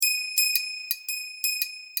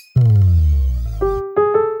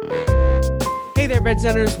there, Veg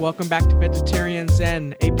Zeners. Welcome back to Vegetarian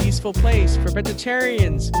Zen, a peaceful place for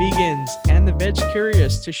vegetarians, vegans, and the veg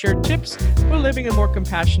curious to share tips for living a more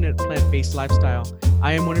compassionate plant-based lifestyle.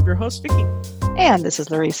 I am one of your hosts, Vicky. And this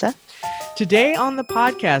is Larissa. Today on the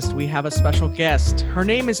podcast, we have a special guest. Her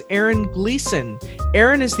name is Erin Gleeson.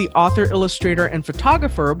 Erin is the author, illustrator, and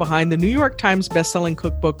photographer behind the New York Times bestselling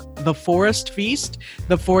cookbook, The Forest Feast,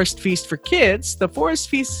 The Forest Feast for Kids, The Forest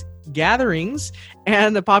Feast Gatherings,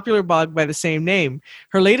 and the popular blog by the same name.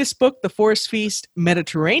 Her latest book, The Forest Feast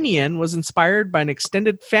Mediterranean, was inspired by an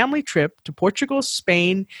extended family trip to Portugal,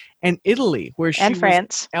 Spain, and Italy, where she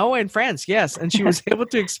France. And France, yes. And she was able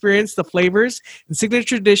to experience the flavors and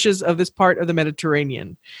signature dishes of this part of the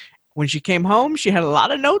Mediterranean. When she came home, she had a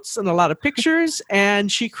lot of notes and a lot of pictures,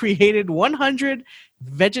 and she created 100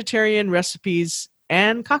 vegetarian recipes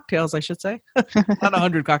and cocktails, I should say. Not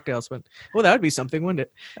 100 cocktails, but well, that would be something, wouldn't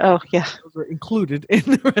it? Oh, yeah. Those were included in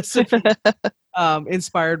the recipe,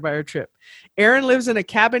 inspired by her trip. Erin lives in a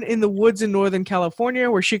cabin in the woods in Northern California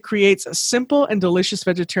where she creates simple and delicious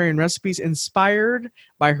vegetarian recipes inspired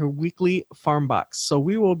by her weekly farm box. So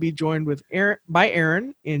we will be joined by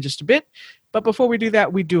Erin in just a bit. But before we do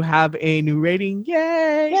that, we do have a new rating.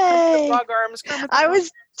 Yay! Yay! Frog arms. I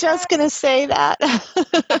was just going to say that.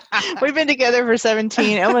 We've been together for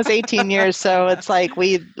almost 18 years, so it's like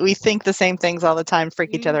we think the same things all the time,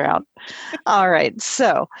 freak each other out. All right,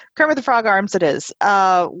 so Kermit the Frog Arms it is.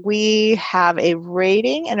 We have a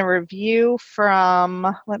rating and a review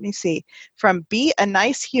from Be a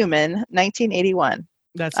Nice Human, 1981.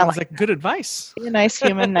 That sounds like good advice. Be a Nice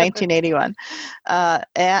Human, 1981.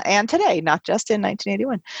 And today, not just in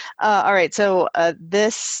 1981. All right, so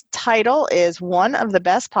this title is One of the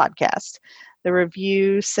Best Podcasts. The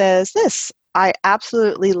review says this: I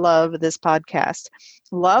absolutely love this podcast.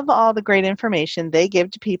 Love all the great information they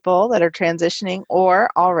give to people that are transitioning or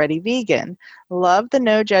already vegan. Love the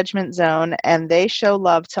no judgment zone, and they show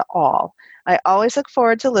love to all. I always look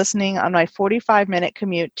forward to listening on my 45-minute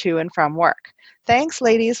commute to and from work. Thanks,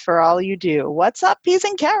 ladies, for all you do. What's up, peas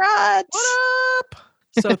and carrots? What up?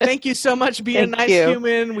 So thank you so much, Be a Nice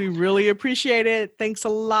Human. We really appreciate it. Thanks a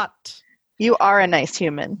lot. You are a nice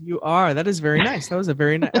human. You are. That is very nice. That was a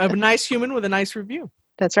very a nice human with a nice review.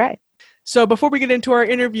 That's right. So before we get into our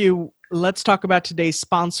interview, let's talk about today's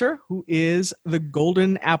sponsor, who is the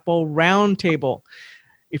Golden Apple Roundtable.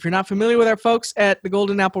 If you're not familiar with our folks at the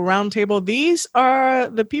Golden Apple Roundtable, these are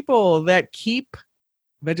the people that keep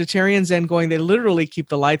Vegetarian Zen going. They literally keep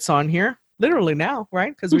the lights on here. Literally now,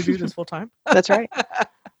 right? Because we do this full time. That's right.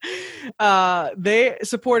 They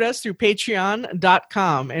support us through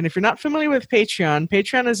patreon.com. And if you're not familiar with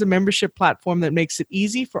Patreon is a membership platform that makes it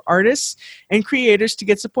easy for artists and creators to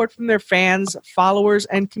get support from their fans, followers,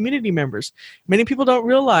 and community members. Many people don't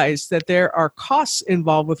realize that there are costs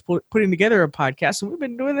involved with putting together a podcast. And we've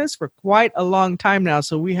been doing this for quite a long time now.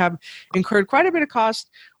 So we have incurred quite a bit of cost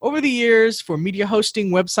over the years for media hosting,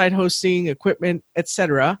 website hosting, equipment,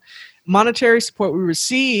 etc. Monetary support we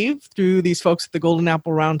receive through these folks at the Golden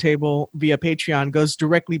Apple Roundtable via Patreon goes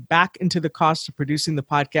directly back into the cost of producing the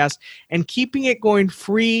podcast and keeping it going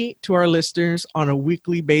free to our listeners on a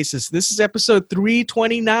weekly basis. This is episode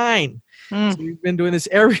 329. So we've been doing this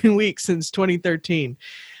every week since 2013.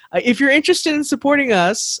 If you're interested in supporting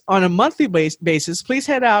us on a monthly basis, please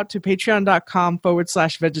head out to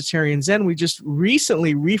patreon.com/vegetarian zen. We just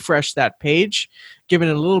recently refreshed that page, giving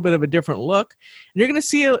it a little bit of a different look. And you're going to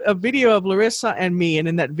see a video of Larissa and me, and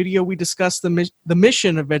in that video we discuss the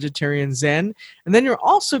mission of Vegetarian Zen. And then you're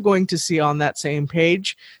also going to see on that same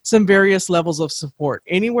page some various levels of support,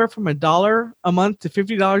 anywhere from $1 a month to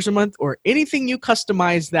 $50 a month, or anything you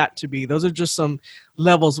customize that to be. Those are just some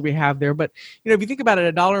levels we have there. But if you think about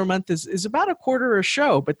it, $1 a month is about a quarter a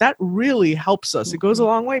show, but that really helps us. It goes a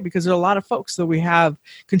long way because there are a lot of folks that we have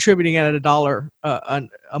contributing at $1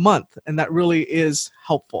 a month, and that really is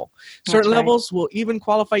helpful. Certain levels will even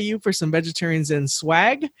qualify you for some Vegetarian Zen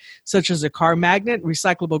swag, such as a car magnet,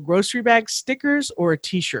 recyclable grocery bag, stickers, or a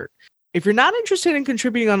t-shirt. If you're not interested in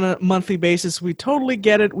contributing on a monthly basis, we totally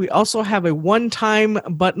get it. We also have a one-time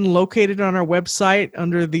button located on our website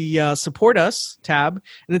under the Support Us tab,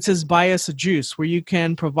 and it says Buy Us a Juice, where you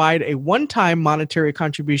can provide a one-time monetary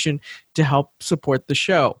contribution to help support the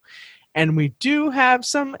show. And we do have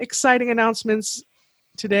some exciting announcements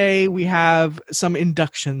today. We have some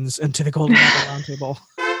inductions into the Golden Apple Roundtable.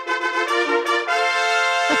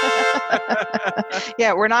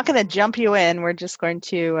 Yeah, we're not going to jump you in. We're just going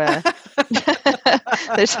to I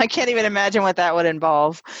can't even imagine what that would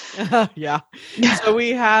involve. Yeah. So we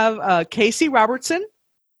have Casey Robertson,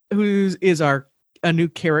 who is a new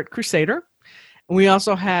Carrot Crusader. And we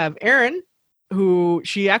also have Erin, who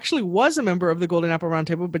she actually was a member of the Golden Apple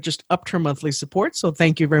Roundtable, but just upped her monthly support. So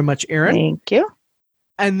thank you very much, Erin. Thank you.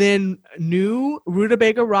 And then new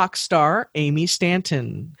Rutabaga rock star, Amy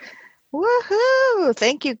Stanton. Woohoo!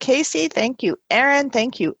 Thank you, Casey. Thank you, Erin.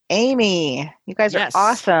 Thank you, Amy. You guys are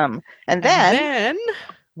awesome. And then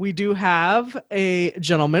we do have a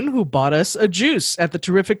gentleman who bought us a juice at the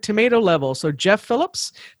terrific tomato level. So Jeff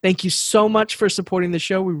Phillips, thank you so much for supporting the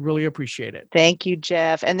show. We really appreciate it. Thank you,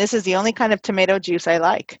 Jeff. And this is the only kind of tomato juice I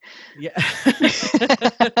like. Yeah.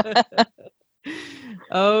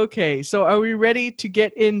 Okay, so are we ready to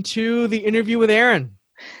get into the interview with Erin?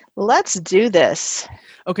 Let's do this.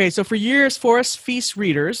 Okay, so for years, Forest Feast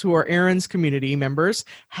readers, who are Erin's community members,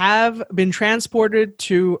 have been transported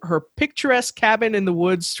to her picturesque cabin in the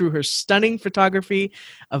woods through her stunning photography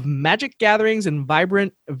of magic gatherings and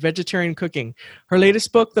vibrant vegetarian cooking. Her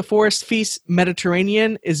latest book, The Forest Feast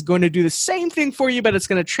Mediterranean, is going to do the same thing for you, but it's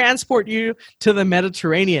going to transport you to the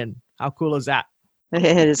Mediterranean. How cool is that?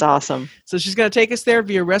 It is awesome. So she's going to take us there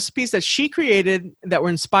via recipes that she created that were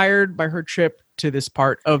inspired by her trip to this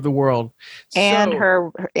part of the world. And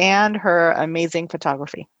her amazing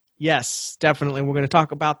photography. Yes, definitely. We're going to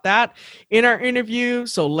talk about that in our interview.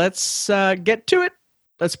 So let's get to it.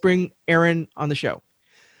 Let's bring Erin on the show.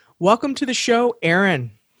 Welcome to the show,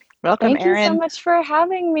 Erin. Welcome, Erin. Thank you so much for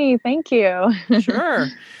having me. Thank you. Sure.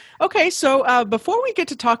 Okay, so before we get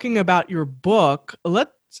to talking about your book,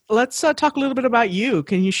 let's talk a little bit about you.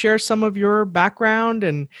 Can you share some of your background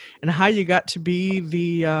and how you got to be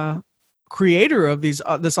the creator of this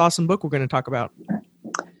awesome book we're going to talk about?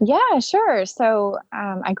 Yeah, sure. So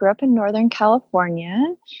I grew up in Northern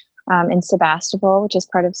California, in Sebastopol, which is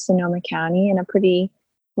part of Sonoma County, in a pretty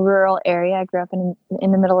rural area. I grew up in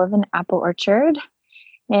the middle of an apple orchard.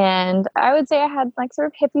 And I would say I had like sort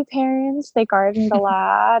of hippie parents. They gardened a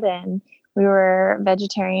lot, and we were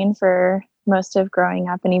vegetarian for most of growing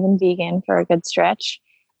up, and even vegan for a good stretch.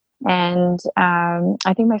 And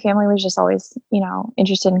I think my family was just always,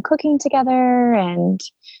 interested in cooking together. And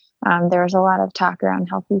there was a lot of talk around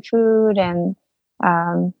healthy food. And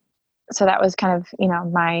so that was kind of,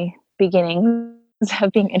 my beginnings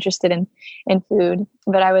of being interested in food.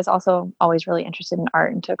 But I was also always really interested in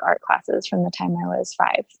art and took art classes from the time I was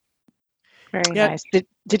 5. Very nice.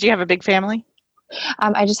 Did you have a big family?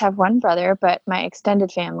 I just have one brother, but my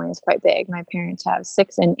extended family is quite big. My parents have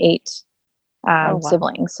 6 and 8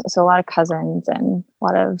 siblings. So a lot of cousins and a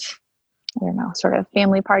lot of, sort of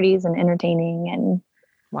family parties and entertaining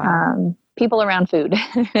and people around food.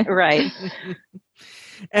 Right.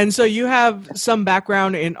 And so you have some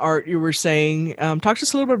background in art, you were saying. Talk to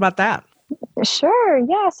us a little bit about that. Sure.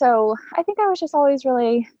 Yeah. So I think I was just always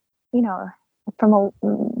really,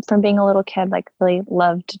 from being a little kid, like really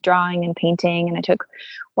loved drawing and painting. And I took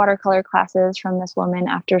watercolor classes from this woman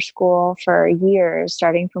after school for years,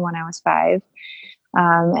 starting from when I was 5.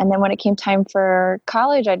 And then when it came time for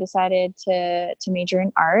college, I decided to major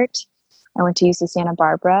in art. I went to UC Santa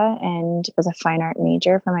Barbara and was a fine art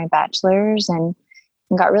major for my bachelor's, and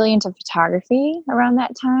got really into photography around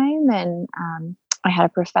that time. And I had a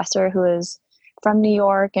professor who was from New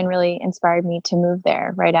York and really inspired me to move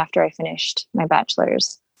there right after I finished my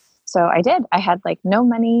bachelor's. So I did. I had like no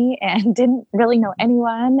money and didn't really know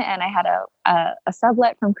anyone. And I had a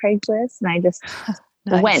sublet from Craigslist, and I just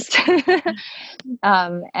went.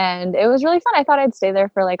 And it was really fun. I thought I'd stay there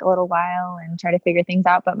for like a little while and try to figure things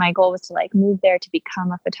out. But my goal was to like move there to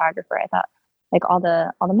become a photographer. I thought like all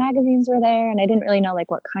the magazines were there, and I didn't really know like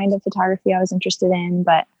what kind of photography I was interested in,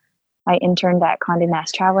 but I interned at Condé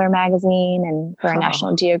Nast Traveler magazine and for a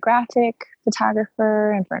National Geographic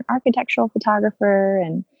photographer and for an architectural photographer.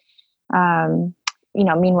 And,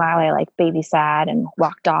 meanwhile I like babysat and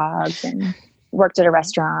walked dogs and worked at a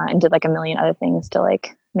restaurant and did like a million other things to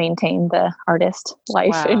like maintain the artist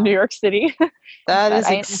life in New York City. That is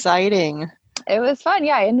exciting. It was fun.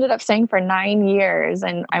 Yeah. I ended up staying for 9 years,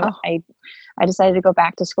 and I decided to go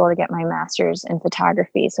back to school to get my master's in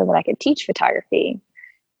photography so that I could teach photography.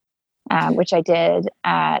 Which I did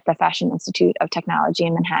at the Fashion Institute of Technology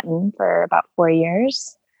in Manhattan for about 4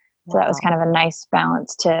 years. So that was kind of a nice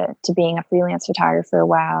balance to being a freelance photographer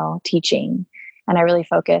while teaching. And I really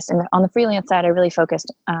focused, and on the freelance side, I really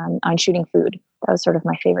focused on shooting food. That was sort of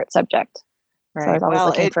my favorite subject. Right. So I was always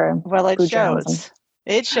looking for food journalism.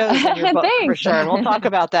 It shows in your book for sure. We'll talk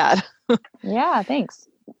about that. Yeah, thanks.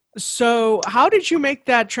 So how did you make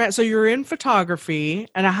that so you're in photography,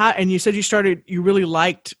 and you said you really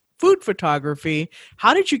liked food photography.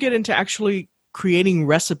 How did you get into actually creating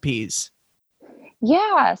recipes?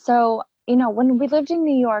 Yeah. So, when we lived in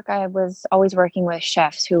New York, I was always working with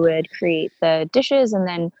chefs who would create the dishes, and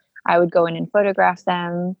then I would go in and photograph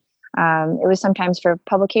them. It was sometimes for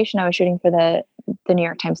publication. I was shooting for the New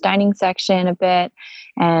York Times dining section a bit,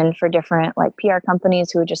 and for different like PR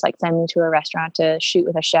companies who would just like send me to a restaurant to shoot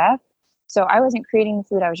with a chef. So I wasn't creating the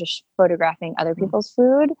food. I was just photographing other people's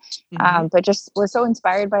food, but just was so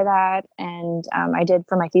inspired by that. And I did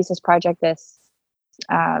for my thesis project this,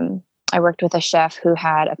 I worked with a chef who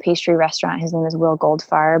had a pastry restaurant. His name is Will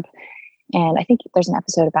Goldfarb. And I think there's an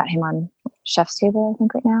episode about him on Chef's Table, I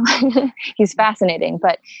think, right now. He's fascinating,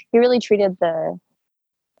 but he really treated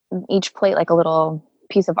each plate like a little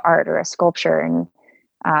piece of art or a sculpture, and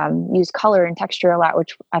used color and texture a lot,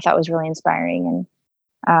 which I thought was really inspiring.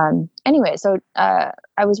 And anyway, so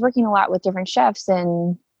I was working a lot with different chefs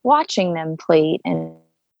and watching them plate and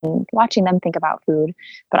watching them think about food,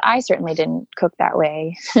 but I certainly didn't cook that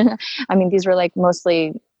way. I mean, these were like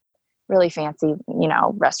mostly really fancy,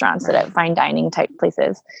 restaurants that at fine dining type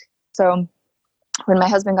places. So when my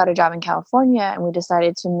husband got a job in California and we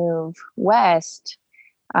decided to move west,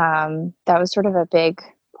 that was sort of a big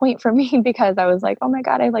point for me because I was like, oh my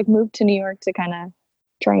God, I like moved to New York to kind of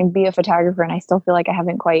try and be a photographer. And I still feel like I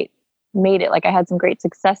haven't quite made it. Like I had some great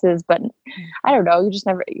successes, but I don't know,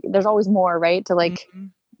 there's always more, right? To like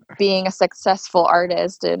being a successful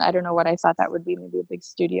artist. And I don't know what I thought that would be, maybe a big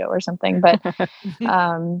studio or something, but,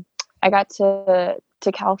 I got to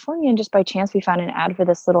California, and just by chance we found an ad for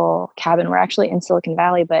this little cabin. We're actually in Silicon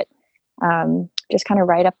Valley, but just kind of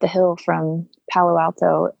right up the hill from Palo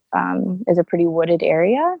Alto is a pretty wooded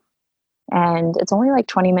area. And it's only like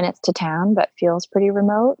 20 minutes to town, but feels pretty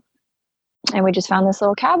remote. And we just found this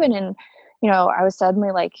little cabin, and I was suddenly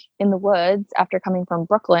like in the woods after coming from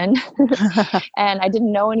Brooklyn and I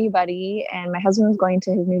didn't know anybody, and my husband was going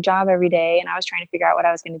to his new job every day, and I was trying to figure out what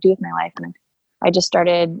I was going to do with my life. And I just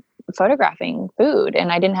started photographing food,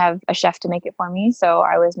 and I didn't have a chef to make it for me. So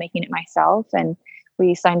I was making it myself, and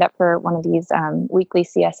we signed up for one of these weekly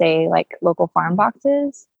CSA, like local farm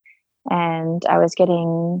boxes. And I was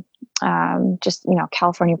getting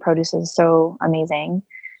California produce is so amazing.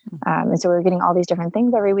 And so we were getting all these different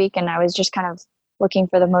things every week. And I was just kind of looking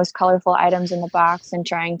for the most colorful items in the box and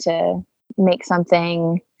trying to make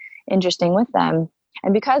something interesting with them.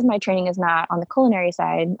 And because my training is not on the culinary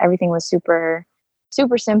side, everything was super,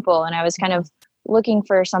 super simple. And I was kind of looking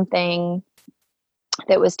for something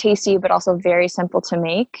that was tasty, but also very simple to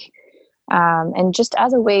make. And just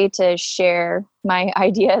as a way to share my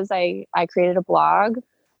ideas, I created a blog,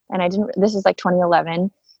 and this is like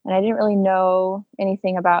 2011, and I didn't really know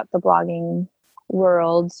anything about the blogging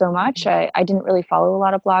world so much. I didn't really follow a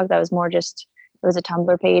lot of blogs. I was more just, it was a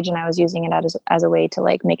Tumblr page, and I was using it as a way to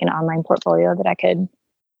like make an online portfolio that I could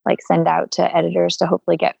like send out to editors to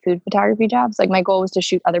hopefully get food photography jobs. Like my goal was to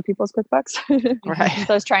shoot other people's cookbooks. Right.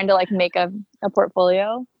 So I was trying to like make a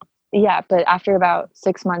portfolio. Yeah. But after about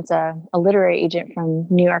 6 months, a literary agent from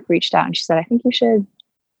New York reached out, and she said, I think you should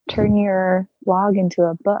turn your blog into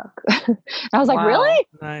a book. And I was like, Wow. Really?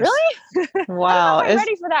 Nice. Really? Wow. I'm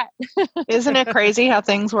ready for that. Isn't it crazy how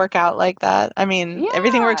things work out like that? I mean,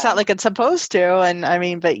 everything works out like it's supposed to. And I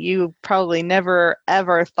mean, but you probably never,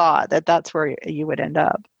 ever thought that that's where you would end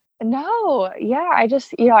up. No. Yeah. I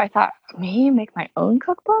just, I thought, me make my own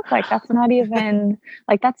cookbook? Like that's not even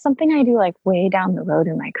like, that's something I do like way down the road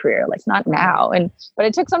in my career, like not now. But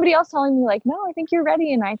it took somebody else telling me like, no, I think you're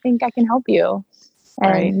ready and I think I can help you.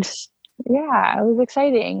 And yeah, it was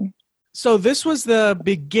exciting. So this was the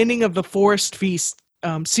beginning of the Forest Feast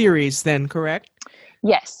series then, correct?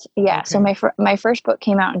 Yes. Yeah. Okay. So my first book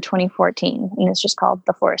came out in 2014, and it's just called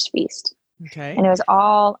The Forest Feast. Okay. And it was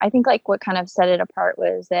all, I think like what kind of set it apart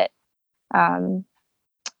was that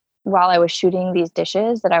while I was shooting these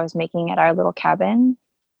dishes that I was making at our little cabin,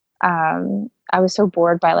 I was so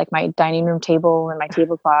bored by like my dining room table and my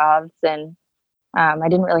tablecloths. And I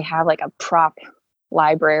didn't really have like a prop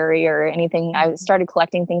library or anything. I started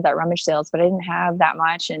collecting things at rummage sales, but I didn't have that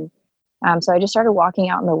much. And so I just started walking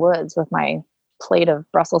out in the woods with my plate of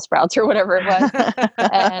Brussels sprouts or whatever it was.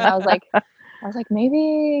 And I was like,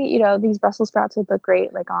 maybe, these Brussels sprouts would look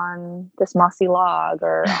great like on this mossy log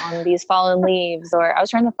or on these fallen leaves. Or I was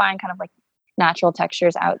trying to find kind of like natural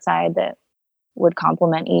textures outside that would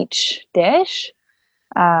complement each dish.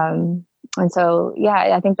 And so,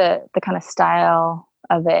 yeah, I think the kind of style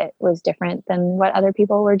of it was different than what other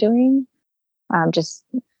people were doing. Just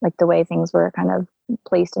like the way things were kind of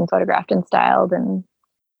placed and photographed and styled. And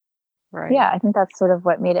yeah, I think that's sort of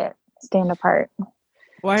what made it stand apart.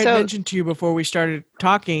 Well, I had mentioned to you before we started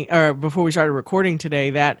talking, or before we started recording today,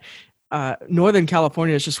 that Northern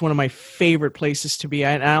California is just one of my favorite places to be.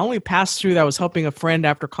 I only passed through that. I was helping a friend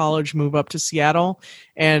after college move up to Seattle.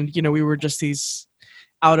 And, we were just these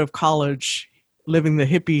out of college living the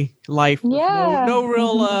hippie life with Yeah. no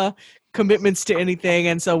real commitments to anything.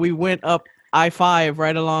 And so we went up I-5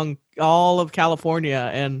 right along all of California.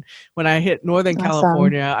 And when I hit Northern Awesome.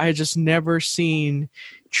 California, I had just never seen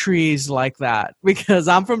trees like that, because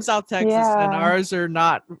I'm from South Texas and ours are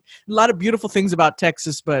not a lot of beautiful things about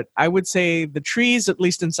Texas, but I would say the trees, at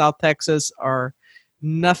least in South Texas, are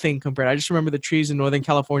nothing compared. I just remember the trees in Northern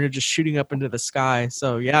California just shooting up into the sky.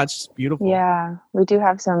 So yeah, it's just beautiful. Yeah, we do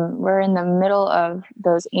have some. We're in the middle of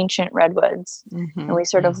those ancient redwoods, and we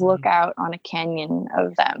sort of look out on a canyon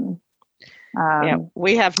of them. Yeah,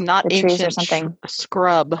 we have not the trees or ancient something.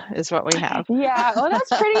 Scrub is what we have. Yeah, well, that's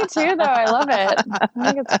pretty too, though. I love it.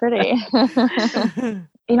 I think it's pretty.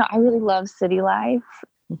 I really love city life,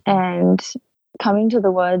 and coming to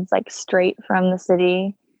the woods like straight from the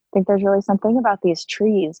city. I think there's really something about these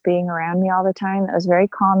trees being around me all the time that was very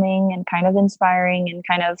calming and kind of inspiring, and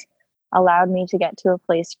kind of allowed me to get to a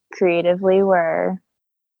place creatively where,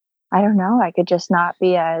 I don't know, I could just not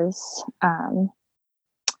be as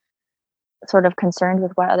sort of concerned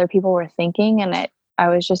with what other people were thinking. And I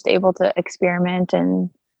was just able to experiment and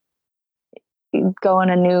go in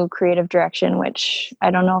a new creative direction, which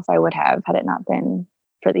I don't know if I would have had it not been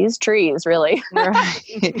for these trees, really.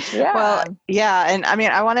 Right. Yeah. Well, yeah. And I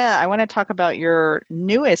mean, I want to talk about your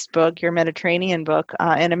newest book, your Mediterranean book,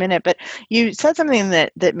 in a minute, but you said something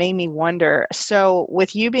that made me wonder. So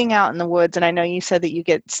with you being out in the woods, and I know you said that you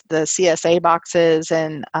get the CSA boxes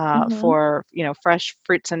and for, fresh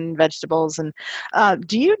fruits and vegetables. And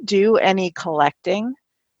do you do any collecting?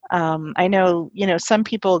 I know, some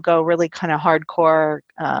people go really kind of hardcore.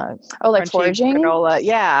 Like foraging? Granola.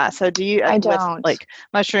 Yeah. So do you, I with don't. like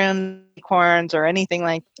mushrooms, corns, or anything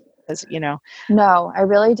like this, No, I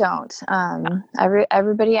really don't.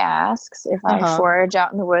 Everybody asks if I forage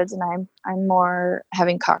out in the woods, and I'm more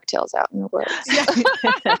having cocktails out in the woods.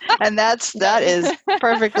 And that is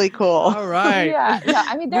perfectly cool. All right. Yeah. No,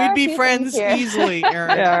 I mean, we'd be friends easily,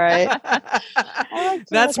 Erin. All right.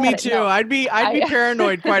 That's me too. No, I'd be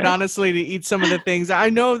paranoid, quite honestly, to eat some of the things. I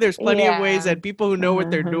know there's plenty of ways that people who know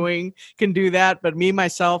what they're doing can do that, but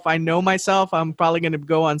myself, I know myself. I'm probably going to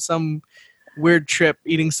go on some weird trip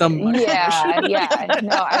eating some Yeah.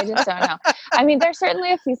 No, I just don't know. I mean, there's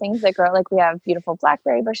certainly a few things that grow. Like we have beautiful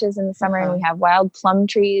blackberry bushes in the summer, and we have wild plum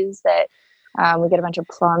trees that we get a bunch of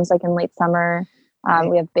plums like in late summer.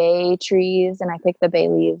 We have bay trees, and I pick the bay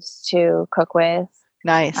leaves to cook with.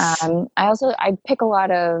 Nice. I pick a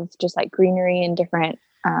lot of just like greenery and different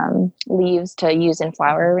leaves to use in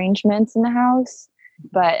flower arrangements in the house.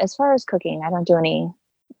 But as far as cooking, I don't do any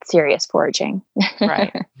serious foraging.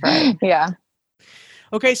 Right. Yeah.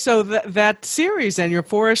 Okay, so that series and your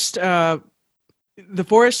forest, the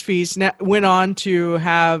Forest Feast went on to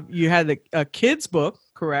have, you had a kids book,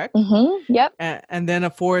 correct? Mm-hmm. Yep. And then a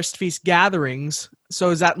Forest Feast gatherings. So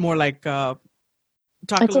is that more like talk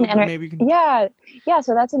a little bit? Maybe you can... Yeah.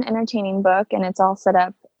 So that's an entertaining book, and it's all set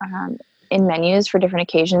up in menus for different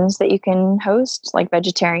occasions that you can host, like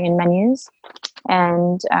vegetarian menus.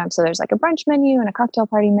 And so there's like a brunch menu and a cocktail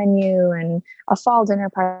party menu and a fall dinner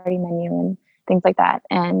party menu and things like that.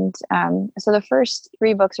 And so the first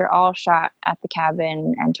 3 books are all shot at the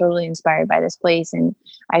cabin and totally inspired by this place. And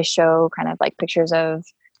I show kind of like pictures of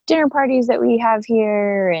dinner parties that we have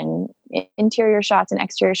here and interior shots and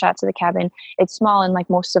exterior shots of the cabin. It's small, and like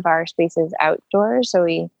most of our space is outdoors. So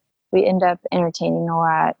we end up entertaining a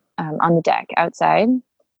lot on the deck outside.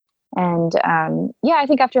 And I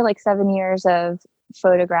think after like 7 years of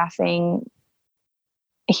photographing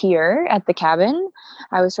here at the cabin,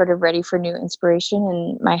 I was sort of ready for new inspiration.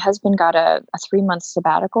 And my husband got a 3-month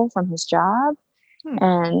sabbatical from his job.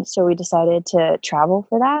 And so we decided to travel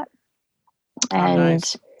for that. And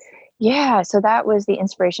so that was the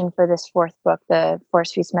inspiration for this 4th book, the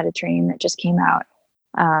Forest Feast Mediterranean, that just came out.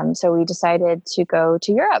 So we decided to go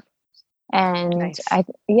to Europe. And nice. I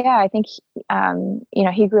think,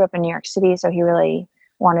 he grew up in New York City, so he really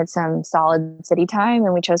wanted some solid city time,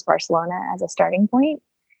 and we chose Barcelona as a starting point.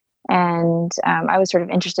 And I was sort of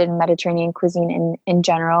interested in Mediterranean cuisine in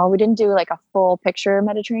general. We didn't do like a full picture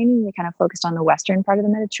Mediterranean. We kind of focused on the western part of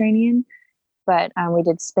the Mediterranean, but we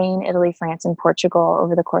did Spain, Italy, France, and Portugal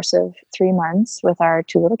over the course of 3 months with our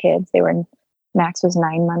 2 little kids. Max was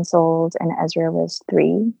 9 months old and Ezra was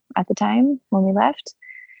 3 at the time when we left.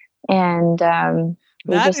 And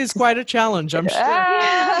that is quite a challenge, I'm sure.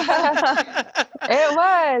 It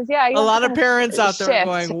was, yeah. A lot of parents out there are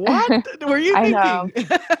going, what were you thinking? I know.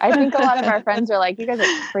 I think a lot of our friends are like, you guys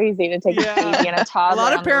are crazy to take a baby and a toddler. A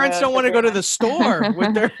lot of parents don't want to go to the store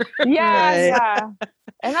with their... Yeah.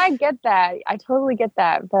 And I get that. I totally get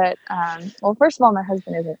that. But, first of all, my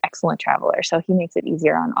husband is an excellent traveler, so he makes it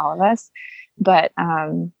easier on all of us. But,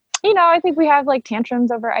 I think we have like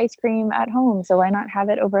tantrums over ice cream at home. So why not have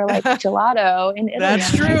it over like gelato in Italy?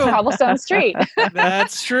 That's true. Cobblestone Street.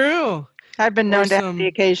 That's true. I've been known to have the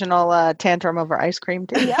occasional tantrum over ice cream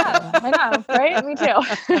too. Yeah, I know, right? Me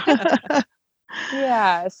too.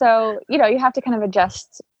 Yeah. So, you have to kind of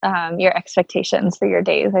adjust your expectations for your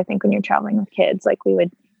days. I think when you're traveling with kids, like we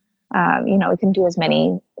would, we can do as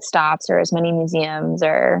many stops or as many museums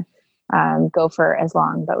or go for as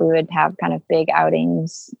long, but we would have kind of big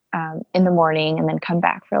outings in the morning and then come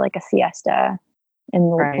back for like a siesta in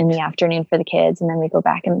the afternoon for the kids. And then we go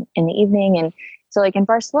back in the evening. And so like in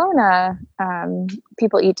Barcelona,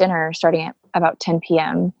 people eat dinner starting at about 10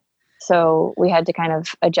 p.m. So we had to kind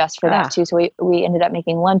of adjust for that too. So we ended up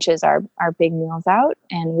making lunches, our big meals out,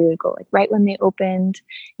 and we would go like right when they opened,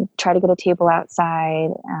 try to get a table outside,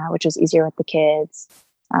 which was easier with the kids.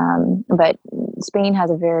 But Spain has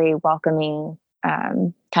a very welcoming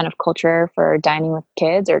kind of culture for dining with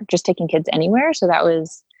kids or just taking kids anywhere. So that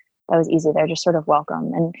was easy. They're just sort of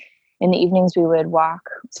welcome. And in the evenings we would walk.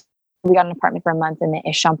 We got an apartment for a month in the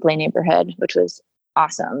Eixample neighborhood, which was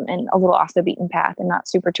awesome and a little off the beaten path and not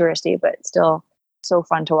super touristy, but still so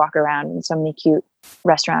fun to walk around and so many cute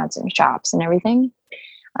restaurants and shops and everything.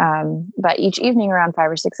 But each evening around 5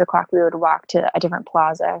 or 6 o'clock, we would walk to a different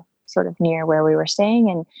plaza sort of near where we were staying.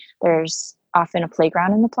 And there's often a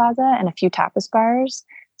playground in the plaza and a few tapas bars.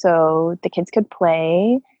 So the kids could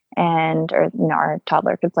play our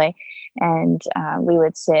toddler could play. And we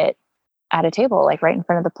would sit at a table, like right in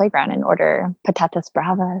front of the playground, and order patatas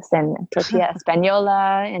bravas and tortilla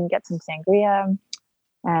española and get some sangria.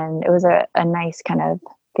 And it was a nice kind of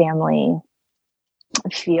family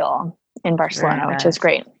feel in Barcelona, which is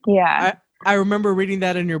great. Yeah. I remember reading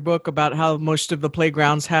that in your book about how most of the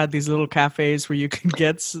playgrounds had these little cafes where you could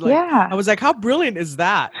get. I was like, how brilliant is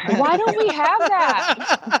that? Why don't we have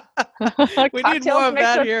that? We need more of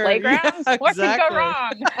that here. Playgrounds? Yeah, what could go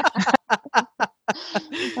wrong?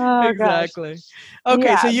 Exactly.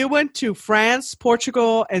 Okay, so you went to France,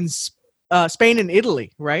 Portugal, and Spain and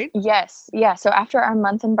Italy, right? Yes. Yeah. So after our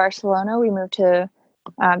month in Barcelona, we moved to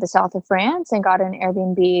the south of France and got an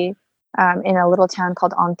Airbnb in a little town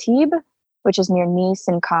called Antibes, which is near Nice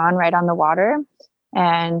and Cannes, right on the water.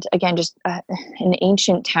 And again, just an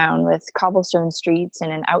ancient town with cobblestone streets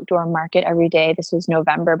and an outdoor market every day. This was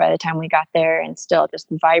November by the time we got there, and still just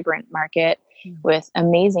vibrant market with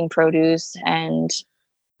amazing produce and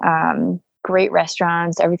great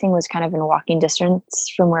restaurants. Everything was kind of in walking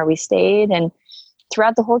distance from where we stayed. And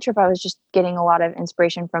throughout the whole trip, I was just getting a lot of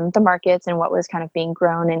inspiration from the markets and what was kind of being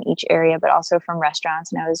grown in each area, but also from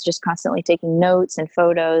restaurants. And I was just constantly taking notes and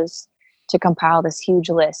photos to compile this huge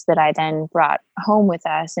list that I then brought home with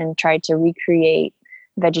us and tried to recreate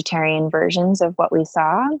vegetarian versions of what we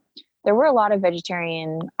saw. There were a lot of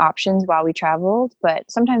vegetarian options while we traveled, but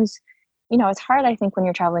sometimes, it's hard, I think, when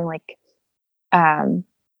you're traveling, like,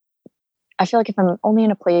 I feel like if I'm only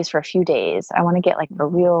in a place for a few days, I want to get like a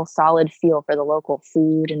real solid feel for the local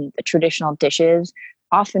food and the traditional dishes,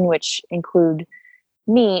 often which include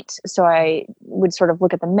meat. So I would sort of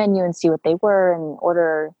look at the menu and see what they were and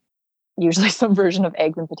order usually some version of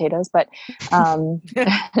eggs and potatoes, but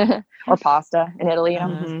or pasta in Italy.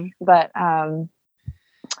 But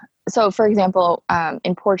so, for example,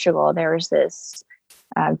 in Portugal, there was this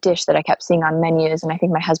dish that I kept seeing on menus, and I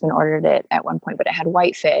think my husband ordered it at one point, but it had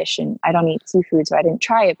whitefish, and I don't eat seafood, so I didn't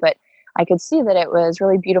try it, but I could see that it was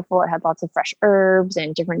really beautiful. It had lots of fresh herbs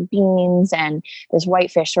and different beans, and this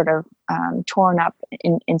whitefish sort of torn up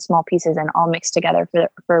in small pieces and all mixed together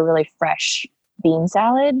for a really fresh bean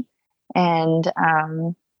salad. And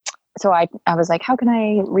so I was like, how can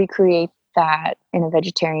I recreate that in a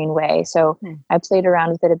vegetarian way? So I played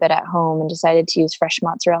around with it a bit at home and decided to use fresh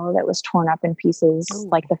mozzarella that was torn up in pieces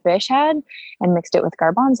like the fish had, and mixed it with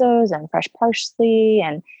garbanzos and fresh parsley.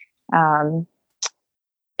 And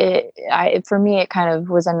for me, it kind of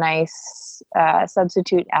was a nice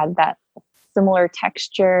substitute, add that similar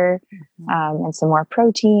texture and some more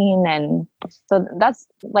protein. And so that's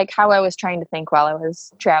like how I was trying to think while I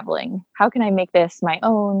was traveling. How can I make this my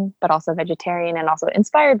own, but also vegetarian and also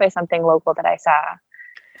inspired by something local that I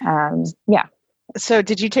saw? So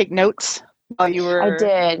did you take notes while you were I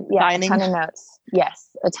did. Yeah, dining? A ton of notes. Yes,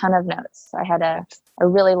 a ton of notes. I had a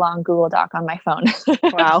really long Google Doc on my phone.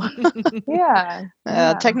 Wow. Yeah.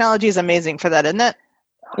 Technology is amazing for that, isn't it?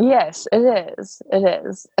 Yes, it is. It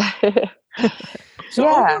is.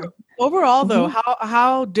 So overall, though,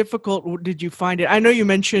 how difficult did you find it? I know you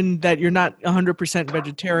mentioned that you're not 100%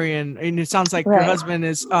 vegetarian, and it sounds like your husband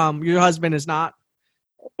is not.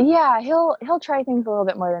 Yeah, he'll try things a little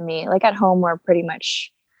bit more than me. Like at home, we're pretty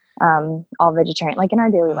much all vegetarian. Like in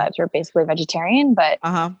our daily lives, we're basically vegetarian, but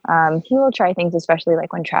he will try things, especially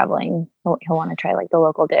like when traveling. He'll want to try like the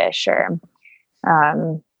local dish or,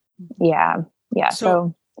 yeah.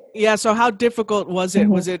 So how difficult was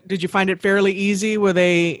it? Did you find it fairly easy? Were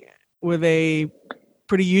they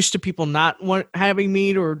pretty used to people not having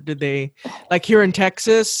meat, or did they, like here in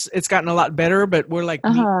Texas, it's gotten a lot better, but we're like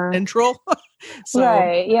meat central. So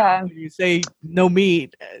right, yeah. when you say no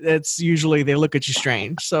meat, that's usually they look at you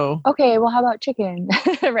strange. So okay, well, how about chicken?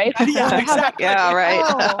 Right? Yeah, exactly. Yeah,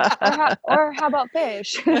 right. Or how about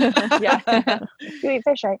fish? Yeah, you eat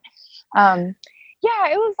fish, right? Yeah,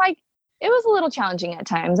 it was a little challenging at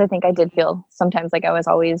times. I think I did feel sometimes like I was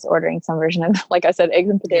always ordering some version of, like I said, eggs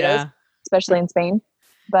and potatoes, especially in Spain,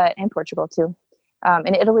 but in Portugal too.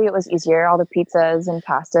 In Italy, it was easier. All the pizzas and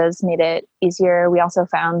pastas made it easier. We also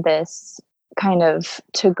found this kind of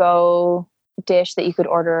to-go dish that you could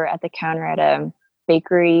order at the counter at a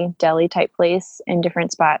bakery deli type place in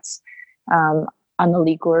different spots on the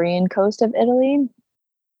Ligurian coast of Italy,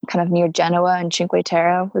 kind of near Genoa, and Cinque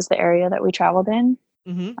Terre was the area that we traveled in.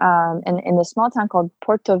 And in the small town called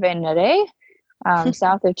Porto Venere,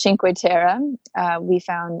 south of Cinque Terre, we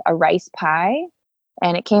found a rice pie,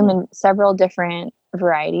 and it came in several different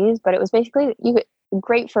varieties, but it was basically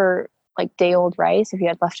great for like day old rice. If you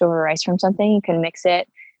had leftover rice from something, you can mix it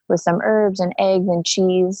with some herbs and eggs and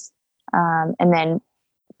cheese, and then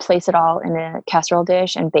place it all in a casserole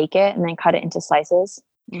dish and bake it, and then cut it into slices.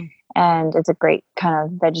 And it's a great kind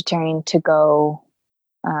of vegetarian to go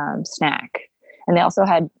snack. And they also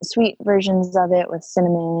had sweet versions of it with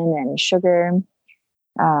cinnamon and sugar.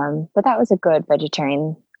 But that was a good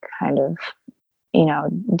vegetarian kind of,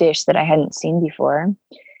 dish that I hadn't seen before.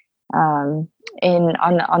 On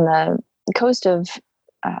the coast of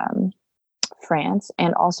France,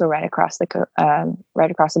 and also right across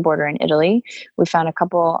the border in Italy, we found a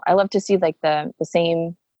couple. I love to see like the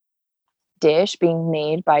same dish being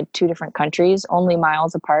made by two different countries, only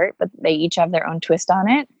miles apart, but they each have their own twist on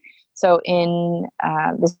it. So in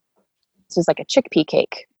this is like a chickpea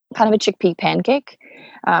cake, kind of a chickpea pancake,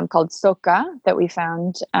 called soca, that we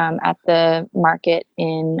found at the market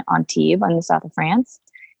in Antibes in the south of France.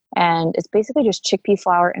 And it's basically just chickpea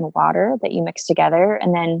flour and water that you mix together,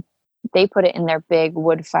 and then they put it in their big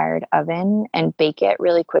wood-fired oven and bake it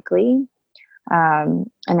really quickly, and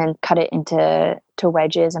then cut it into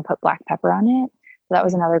wedges and put black pepper on it. So that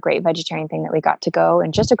was another great vegetarian thing that we got to go.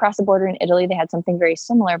 And just across the border in Italy, they had something very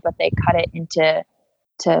similar, but they cut it into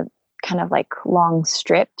kind of like long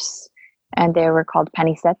strips, and they were called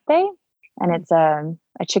panisette. And it's a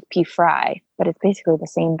chickpea fry, but it's basically the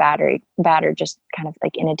same batter, just kind of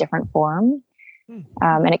like in a different form.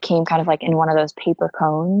 And it came kind of like in one of those paper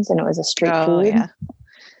cones, and it was a street food. Yeah.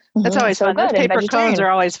 That's always fun. Those paper cones are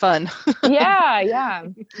always fun. Yeah.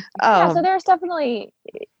 So there's definitely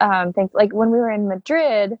things like when we were in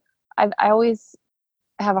Madrid, I always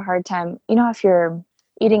have a hard time, if you're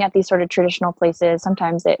eating at these sort of traditional places,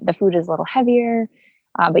 sometimes the food is a little heavier,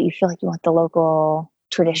 but you feel like you want the local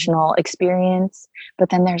traditional experience. But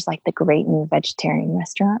then there's like the great new vegetarian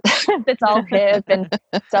restaurant that's all hip and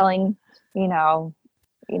selling,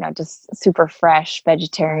 just super fresh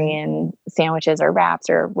vegetarian sandwiches or wraps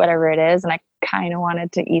or whatever it is. And I kind of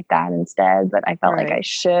wanted to eat that instead, but I felt like I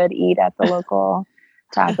should eat at the local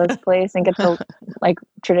tacos place and get the like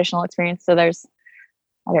traditional experience. So there's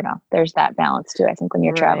that balance too, I think, when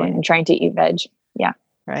you're traveling and trying to eat veg. Yeah.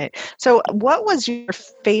 Right. So what was your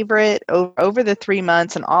favorite over the 3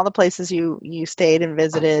 months and all the places you stayed and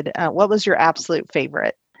visited? What was your absolute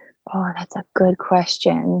favorite? Oh, that's a good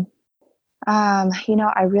question.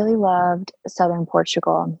 I really loved southern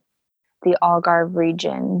Portugal, the Algarve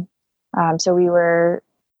region. So we were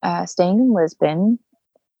staying in Lisbon,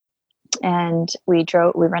 and we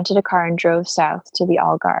rented a car and drove south to the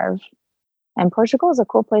Algarve. And Portugal is a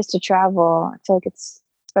cool place to travel. I feel like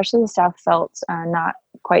especially the south felt not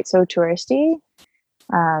quite so touristy.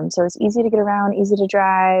 So it's easy to get around, easy to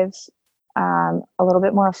drive, a little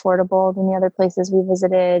bit more affordable than the other places we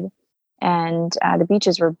visited. And the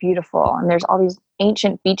beaches were beautiful. And there's all these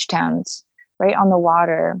ancient beach towns right on the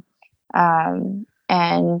water.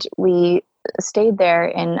 And we stayed there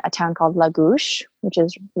in a town called Lagos, which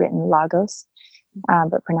is written Lagos,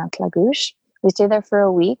 but pronounced Lagos. We stayed there for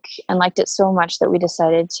a week and liked it so much that we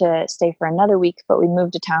decided to stay for another week, but we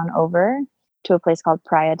moved a town over to a place called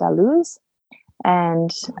Praia da Luz.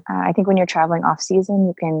 And I think when you're traveling off season,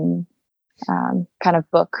 you can kind of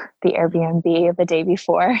book the Airbnb the day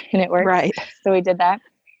before, and it works. Right. So we did that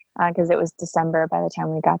because it was December by the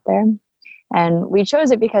time we got there. And we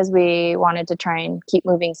chose it because we wanted to try and keep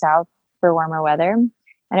moving south for warmer weather.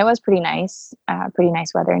 and it was pretty nice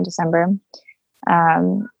weather in December.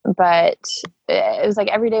 But it was like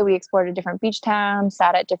every day we explored a different beach town,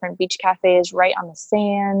 sat at different beach cafes right on the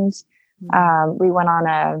sand. We went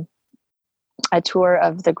on a tour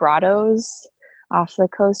of the grottos off the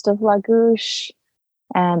coast of Lagouche,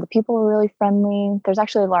 and the people were really friendly. There's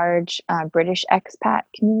actually a large British expat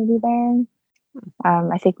community there.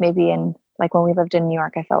 I think maybe in like when we lived in New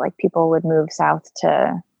York, I felt like people would move south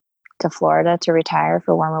to Florida to retire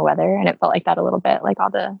for warmer weather, and it felt like that a little bit. Like all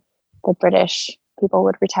the British people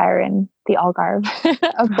would retire in the Algarve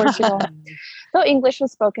of Portugal. Though English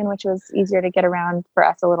was spoken, which was easier to get around for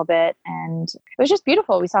us a little bit, and it was just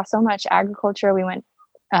beautiful. We saw so much agriculture. We went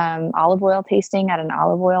olive oil tasting at an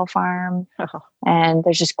olive oil farm, and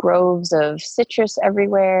there's just groves of citrus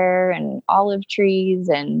everywhere, and olive trees,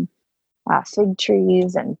 and fig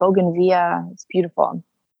trees, and bougainvillea. It's beautiful.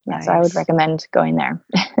 Nice. So I would recommend going there.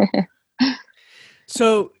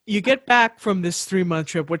 So you get back from this 3-month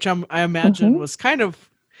trip, which I imagine was kind of,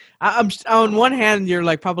 I'm on one hand, you're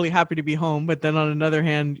like probably happy to be home, but then on another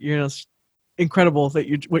hand, it's incredible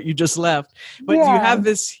that what you just left. But you have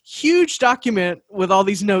this huge document with all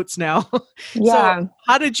these notes now. So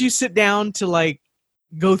how did you sit down to like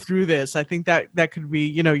go through this? I think that could be,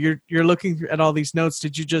 you're looking at all these notes.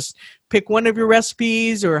 Did you just pick one of your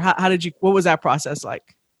recipes, or what was that process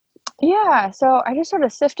like? Yeah, so I just sort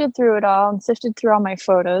of sifted through it all and sifted through all my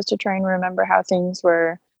photos to try and remember how things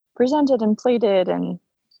were presented and plated. And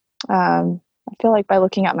I feel like by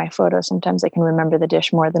looking at my photos, sometimes I can remember the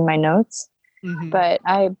dish more than my notes. Mm-hmm. But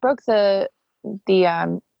I broke the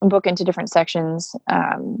book into different sections,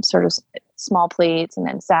 sort of small plates, and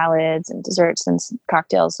then salads and desserts and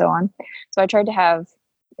cocktails, so on. So I tried to have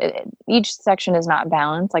each section is not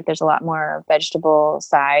balanced. Like there's a lot more vegetable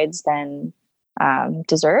sides than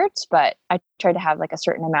desserts, but I tried to have like a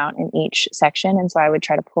certain amount in each section. And so I would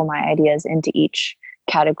try to pull my ideas into each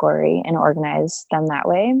category and organize them that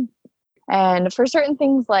way. And for certain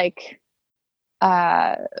things like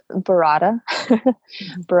burrata,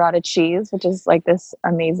 burrata cheese, which is like this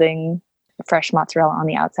amazing fresh mozzarella on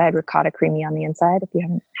the outside, ricotta creamy on the inside. If you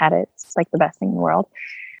haven't had it, it's like the best thing in the world.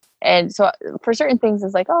 And so for certain things,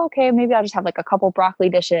 it's like, oh, okay, maybe I'll just have like a couple broccoli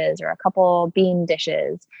dishes or a couple bean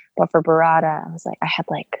dishes. But for burrata, I was like, I had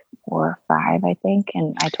like 4 or 5, I think.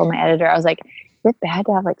 And I told my editor, I was like, is it bad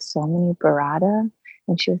to have like so many burrata?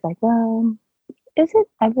 And she was like, well,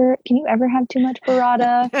 can you ever have too much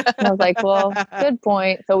burrata? And I was like, well, good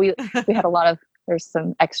point. So we had there's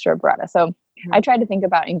some extra burrata. So I tried to think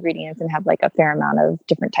about ingredients and have like a fair amount of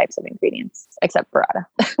different types of ingredients, except burrata.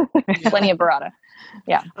 Plenty of burrata.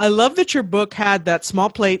 Yeah. I love that your book had that small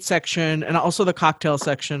plate section and also the cocktail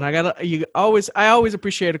section. I always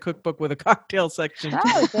appreciate a cookbook with a cocktail section.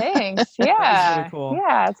 Oh, thanks. Yeah. Really cool.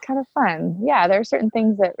 Yeah, it's kind of fun. Yeah, there are certain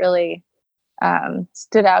things that really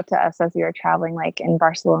stood out to us as we were traveling. Like in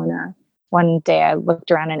Barcelona, one day I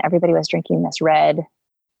looked around and everybody was drinking this red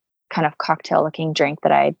kind of cocktail looking drink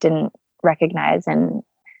that I didn't recognize, and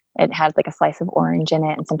it had like a slice of orange in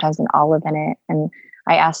it and sometimes an olive in it. And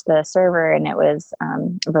I asked the server, and it was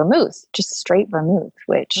vermouth, just straight vermouth,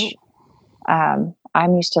 which I'm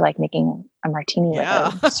used to like making a martini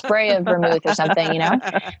with a spray of vermouth or something,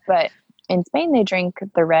 But in Spain, they drink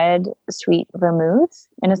the red sweet vermouth,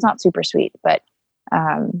 and it's not super sweet, but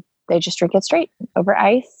they just drink it straight over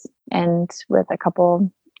ice and with a couple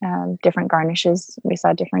different garnishes. We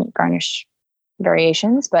saw different garnish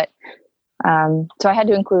variations, but so I had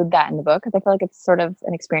to include that in the book because I feel like it's sort of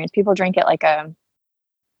an experience. People drink it like a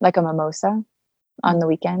mimosa on the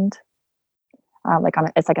weekend,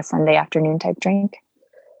 it's like a Sunday afternoon type drink.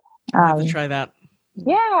 I have to try that.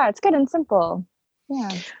 Yeah, it's good and simple.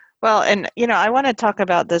 Yeah. Well, and I want to talk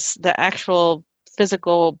about the actual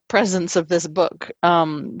physical presence of this book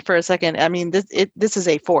for a second. I mean, this is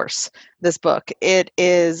a force. This book, it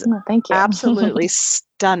is thank you. Absolutely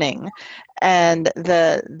stunning, and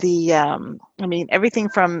I mean, everything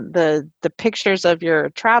from the pictures of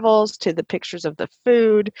your travels to the pictures of the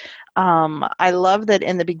food. I love that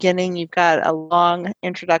in the beginning you've got a long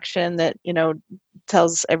introduction that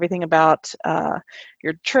tells everything about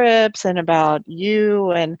your trips and about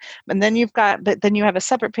you, and then you have a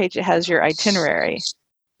separate page that has your itinerary,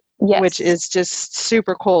 which is just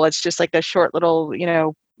super cool. It's just like a short little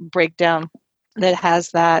breakdown that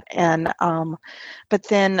has that, and but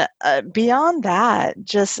then beyond that,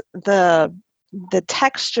 just the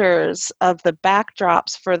textures of the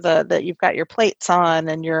backdrops for that you've got your plates on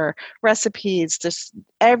and your recipes. Just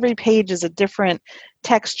every page is a different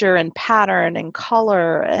texture and pattern and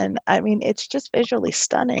color, and I mean, it's just visually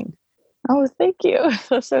stunning. Oh, thank you.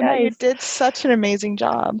 That's so nice. You did such an amazing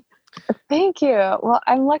job. Thank you. Well,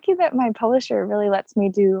 I'm lucky that my publisher really lets me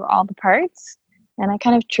do all the parts, and I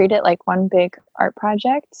kind of treat it like one big art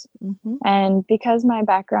project. Mm-hmm. And because my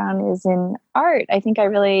background is in art, I think I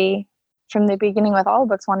really, from the beginning with all the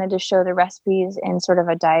books, wanted to show the recipes in sort of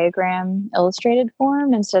a diagram illustrated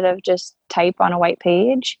form instead of just type on a white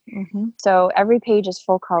page. Mm-hmm. So every page is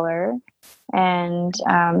full color. And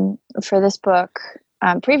for this book,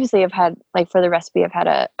 previously I've had, like for the recipe, I've had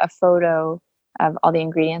a photo of all the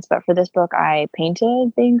ingredients, but for this book, I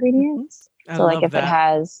painted the ingredients. So like if it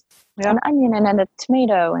has an onion and then a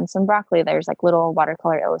tomato and some broccoli, there's like little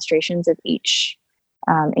watercolor illustrations of each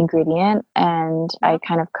ingredient. And I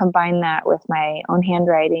kind of combine that with my own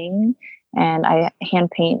handwriting, and I hand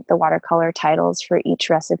paint the watercolor titles for each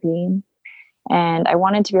recipe. And I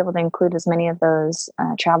wanted to be able to include as many of those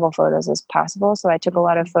travel photos as possible. So I took a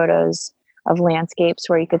lot of photos of landscapes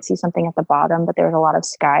where you could see something at the bottom, but there was a lot of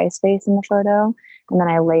sky space in the photo. And then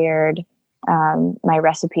I layered my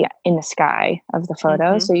recipe in the sky of the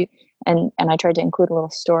photo. So and I tried to include a little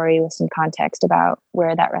story with some context about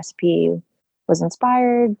where that recipe was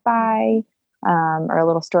inspired by, or a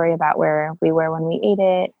little story about where we were when we ate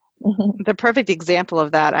it. The perfect example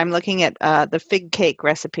of that, I'm looking at the fig cake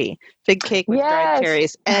recipe, fig cake with dried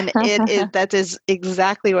cherries, and that is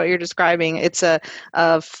exactly what you're describing. It's a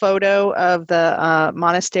photo of the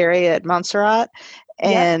monastery at Montserrat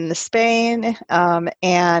in Spain,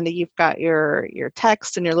 and you've got your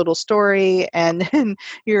text and your little story, and then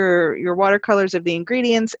your watercolors of the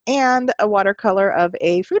ingredients, and a watercolor of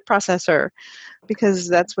a food processor, because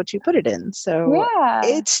that's what you put it in. So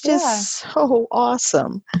it's just so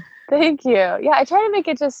awesome. Thank you. Yeah, I try to make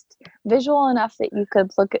it just visual enough that you could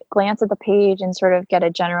glance at the page and sort of get a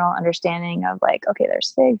general understanding of like, okay,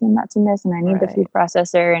 there's figs and nuts in this, and I need the food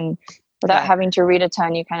processor. And without having to read a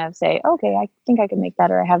ton, you kind of say, okay, I think I could make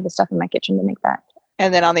that, or I have the stuff in my kitchen to make that.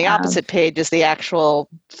 And then on the opposite page is the actual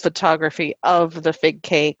photography of the fig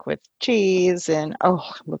cake with cheese, and it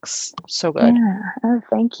looks so good. Yeah. Oh,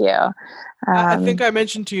 thank you. I think I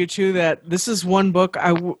mentioned to you too that this is one book,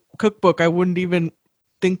 cookbook I wouldn't even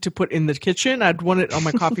think to put in the kitchen. I'd want it on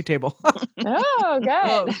my coffee table. Oh,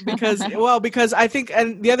 good. Because I think,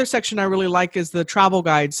 and the other section I really like is the travel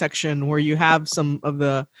guide section, where you have some of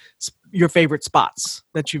your favorite spots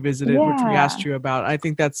that you visited, which we asked you about. I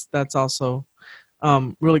think that's also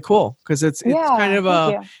really cool, because it's kind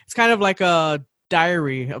of like a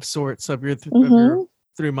diary of sorts of your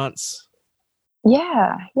 3 months.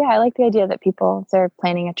 Yeah, I like the idea that people, if they're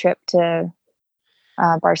planning a trip to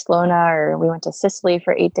Barcelona, or we went to Sicily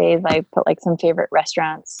for 8 days, I put like some favorite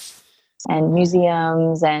restaurants and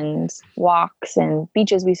museums and walks and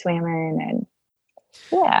beaches we swam in, and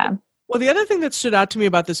Well, the other thing that stood out to me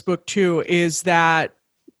about this book too is that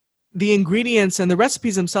the ingredients and the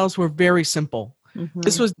recipes themselves were very simple. Mm-hmm.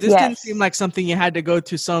 This didn't seem like something you had to go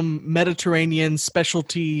to some Mediterranean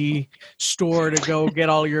specialty store to go get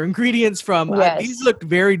all your ingredients from. These looked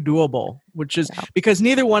very doable, which is because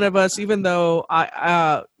neither one of us, even though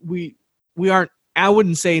we aren't, I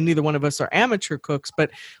wouldn't say neither one of us are amateur cooks,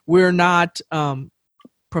 but we're not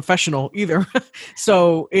professional either.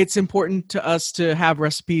 So it's important to us to have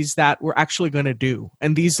recipes that we're actually going to do.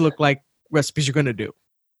 And these look like recipes you're going to do.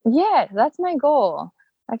 Yeah, that's my goal.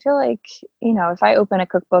 I feel like, if I open a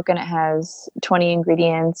cookbook and it has 20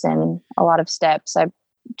 ingredients and a lot of steps,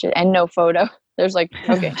 and no photo, there's like,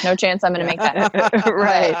 okay, no chance I'm going to make that.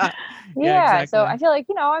 Right. Exactly. So I feel like,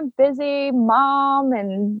 I'm busy, mom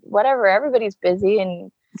and whatever, everybody's busy. And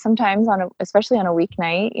sometimes especially on a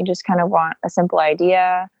weeknight, you just kind of want a simple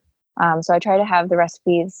idea. So I try to have the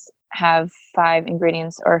recipes have 5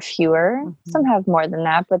 ingredients or fewer. Mm-hmm. Some have more than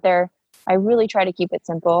that, but I really try to keep it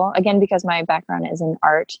simple. Again, because my background is in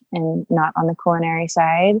art and not on the culinary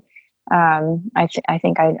side. I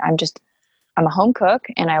think I'm a home cook,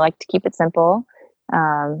 and I like to keep it simple.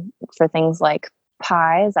 For things like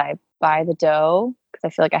pies, I buy the dough because I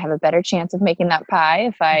feel like I have a better chance of making that pie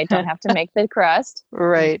if I don't have to make the crust.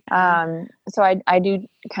 Right. So I do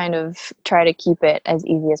kind of try to keep it as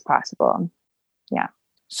easy as possible. Yeah.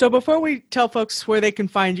 So before we tell folks where they can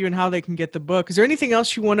find you and how they can get the book, is there anything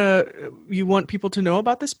else you want people to know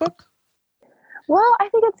about this book? Well, I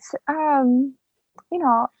think it's,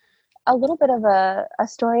 a little bit of a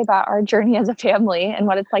story about our journey as a family and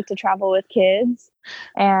what it's like to travel with kids.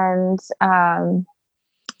 And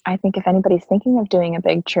I think if anybody's thinking of doing a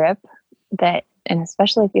big trip, and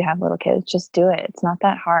especially if you have little kids, just do it. It's not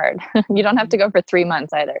that hard. You don't have to go for 3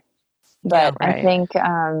 months either. But I think...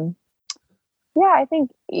 I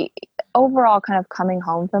think overall, kind of coming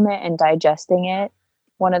home from it and digesting it,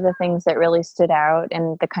 one of the things that really stood out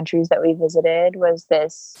in the countries that we visited was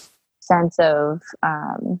this sense of,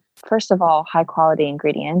 first of all, high quality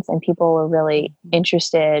ingredients, and people were really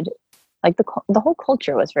interested. Like the whole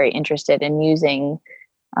culture was very interested in using,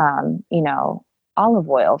 olive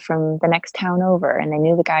oil from the next town over, and they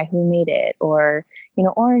knew the guy who made it, or,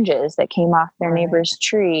 oranges that came off their neighbor's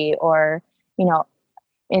tree, or,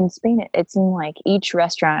 in Spain, it seemed like each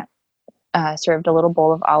restaurant served a little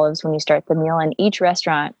bowl of olives when you start the meal, and each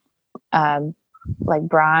restaurant like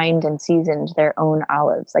brined and seasoned their own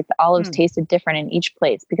olives. Like the olives tasted different in each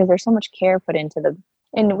place because there's so much care put into the.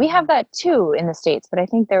 And we have that too in the States, but I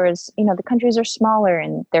think there was, the countries are smaller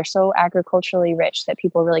and they're so agriculturally rich that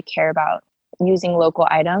people really care about using local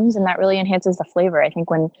items, and that really enhances the flavor. I think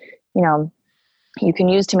when, you can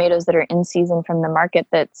use tomatoes that are in season from the market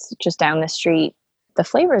that's just down the street, the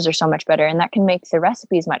flavors are so much better, and that can make the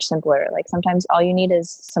recipes much simpler. Like sometimes all you need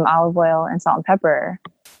is some olive oil and salt and pepper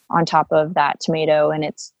on top of that tomato, and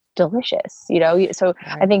it's delicious, So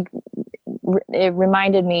I think it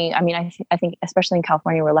reminded me, I think especially in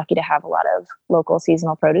California, we're lucky to have a lot of local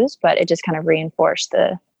seasonal produce, but it just kind of reinforced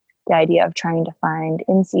the idea of trying to find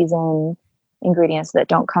in-season ingredients that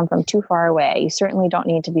don't come from too far away. You certainly don't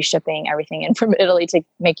need to be shipping everything in from Italy to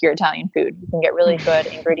make your Italian food. You can get really good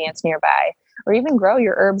ingredients nearby, or even grow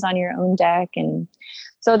your herbs on your own deck. And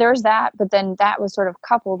so there's that, but then that was sort of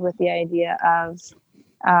coupled with the idea of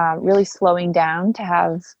really slowing down to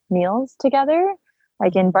have meals together.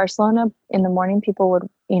 Like in Barcelona, in the morning, people would,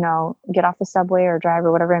 get off the subway or drive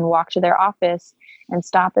or whatever and walk to their office and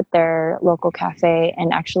stop at their local cafe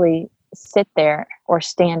and actually sit there or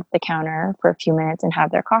stand at the counter for a few minutes and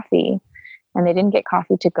have their coffee. And they didn't get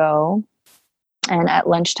coffee to go. And at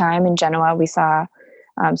lunchtime in Genoa, we saw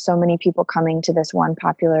so many people coming to this one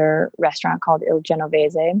popular restaurant called Il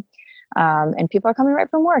Genovese. And people are coming right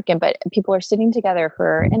from work, but people are sitting together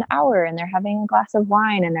for an hour and they're having a glass of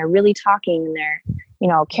wine and they're really talking and they're,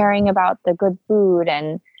 caring about the good food.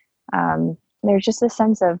 And there's just a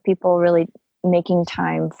sense of people really making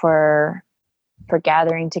time for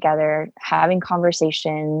gathering together, having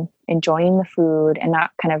conversation, enjoying the food, and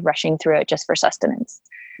not kind of rushing through it just for sustenance.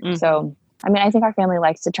 Mm-hmm. So, I think our family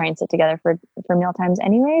likes to try and sit together for meal times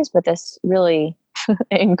anyways, but this really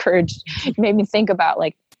made me think about,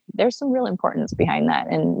 like, there's some real importance behind that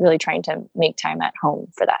and really trying to make time at home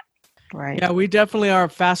for that. Right. Yeah, we definitely are a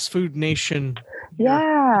fast food nation.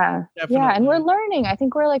 Yeah. Yeah. And we're learning. I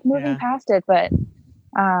think we're like moving past it, but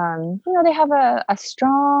they have a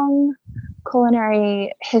strong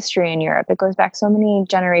culinary history in Europe. It goes back so many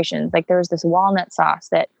generations. Like there was this walnut sauce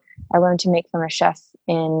that I learned to make from a chef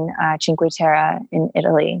in Cinque Terre in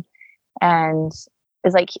Italy. And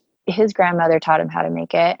it's like his grandmother taught him how to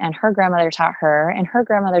make it, and her grandmother taught her, and her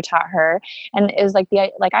grandmother taught her. And it was like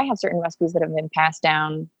I have certain recipes that have been passed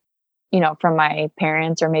down, from my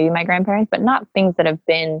parents or maybe my grandparents, but not things that have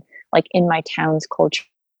been like in my town's culture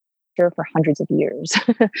for hundreds of years.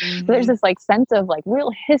 Mm-hmm. So there's this like sense of like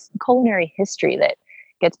real culinary history that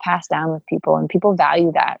gets passed down with people, and people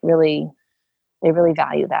value that. They really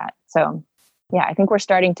value that. So yeah, I think we're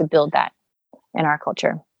starting to build that in our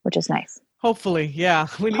culture, which is nice. Hopefully. Yeah.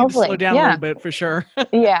 We need to slow down a little bit for sure.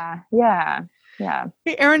 Yeah.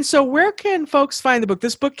 Hey, Erin, so where can folks find the book?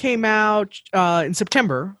 This book came out in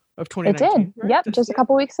September of 2019. It did. Right? Yep. Just a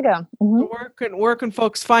couple weeks ago. Mm-hmm. So where can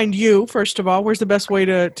folks find you, first of all? Where's the best way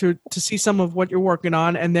to see some of what you're working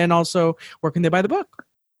on? And then also, where can they buy the book?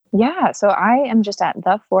 Yeah. So I am just at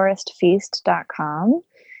theforestfeast.com.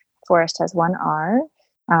 Forest has one R.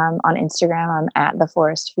 On Instagram, I'm at The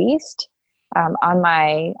Forest Feast. On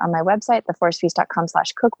my website,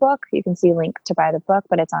 theforestfeast.com/cookbook, you can see a link to buy the book,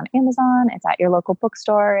 but it's on Amazon. It's at your local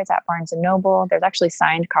bookstore. It's at Barnes & Noble. There's actually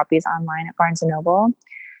signed copies online at Barnes & Noble.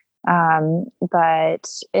 But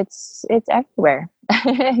it's everywhere.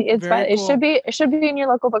 It's fun. Cool. It should be in your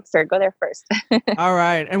local bookstore. Go there first. All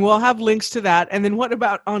right. And we'll have links to that. And then what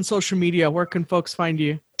about on social media? Where can folks find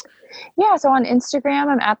you? Yeah, so on Instagram,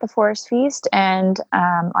 I'm at The Forest Feast, and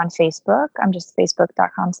on Facebook, I'm just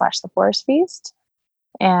facebook.com/The Forest Feast.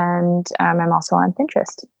 And I'm also on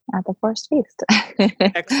Pinterest at The Forest Feast.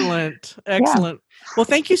 Excellent. Yeah. Well,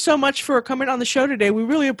 thank you so much for coming on the show today. We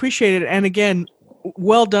really appreciate it. And again,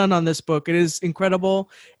 well done on this book. It is incredible.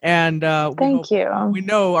 And thank you. We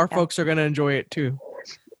know our folks are going to enjoy it too.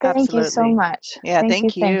 Thank you so much. Yeah,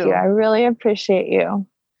 thank you. Thank you. I really appreciate you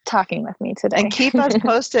talking with me today. And keep us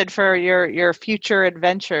posted for your future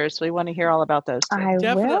adventures. We want to hear all about those too. I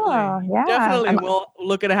will. Yeah. Definitely. We'll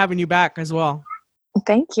look at having you back as well.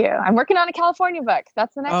 Thank you. I'm working on a California book.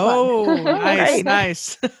 That's the next one. Oh,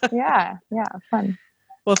 nice. Yeah, fun.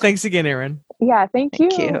 Well, thanks again, Erin. Yeah, thank you.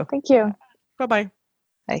 Thank you. Bye-bye.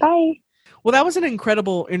 Bye. Well, that was an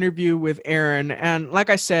incredible interview with Erin. And like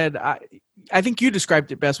I said, I think you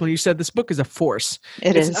described it best when you said this book is a force.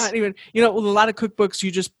 It's not even, with a lot of cookbooks,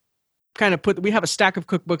 you just kind of we have a stack of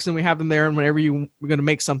cookbooks and we have them there. And whenever we're going to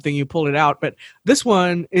make something, you pull it out. But this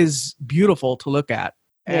one is beautiful to look at.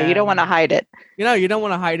 Yeah, you don't want to hide it. You don't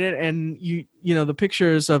want to hide it. And the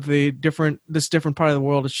pictures of this different part of the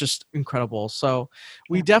world is just incredible. So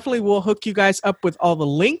we definitely will hook you guys up with all the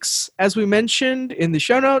links, as we mentioned in the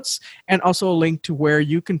show notes, and also a link to where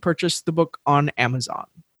you can purchase the book on Amazon.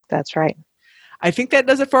 That's right. I think that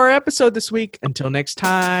does it for our episode this week. Until next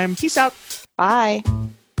time, peace out. Bye.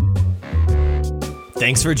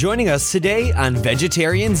 Thanks for joining us today on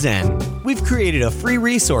Vegetarian Zen. We've created a free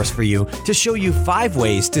resource for you to show you 5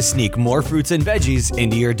 ways to sneak more fruits and veggies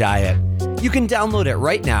into your diet. You can download it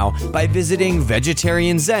right now by visiting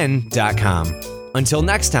vegetarianzen.com. Until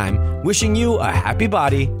next time, wishing you a happy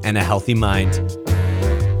body and a healthy mind.